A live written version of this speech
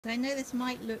So I know this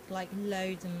might look like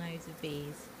loads and loads of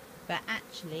bees, but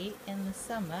actually in the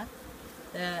summer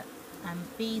the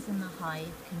bees in the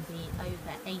hive can be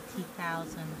over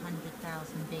 80,000,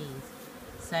 100,000 bees.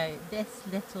 So this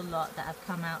little lot that have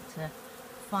come out to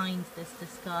find this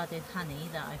discarded honey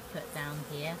that I've put down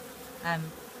here,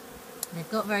 they've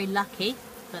got very lucky,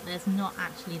 but there's not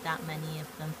actually that many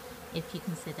of them if you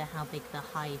consider how big the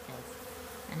hive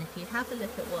is. And if you have a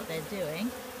look at what they're doing,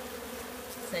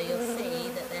 so you'll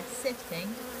see that they're sipping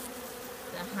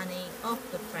the honey off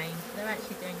the frame. They're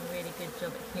actually doing a really good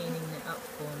job at cleaning it up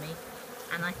for me.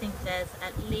 And I think there's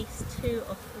at least 2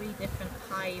 or 3 different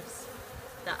hives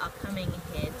that are coming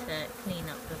here to clean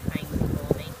up the frame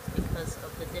for me because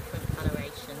of the different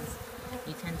colorations.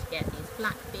 You tend to get these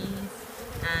black bees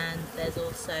and there's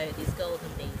also these golden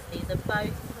bees. These are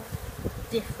both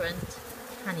different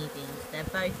honeybees. They're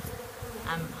both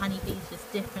honeybees,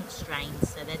 just different strains,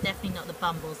 so they're definitely not the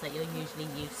bumbles that you're usually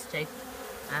used to.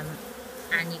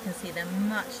 And you can see they're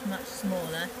much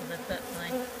smaller. If I put my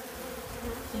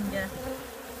finger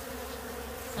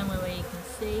somewhere where you can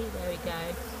see, there we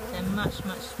go, they're much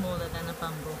smaller than a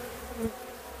bumble.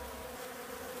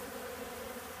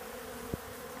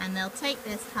 And they'll take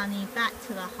this honey back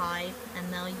to the hive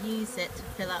and they'll use it to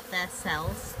fill up their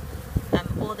cells,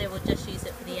 or they will just use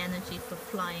it for the energy for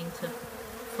flying to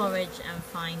forage and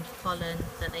find pollen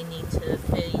that they need to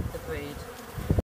feed the brood.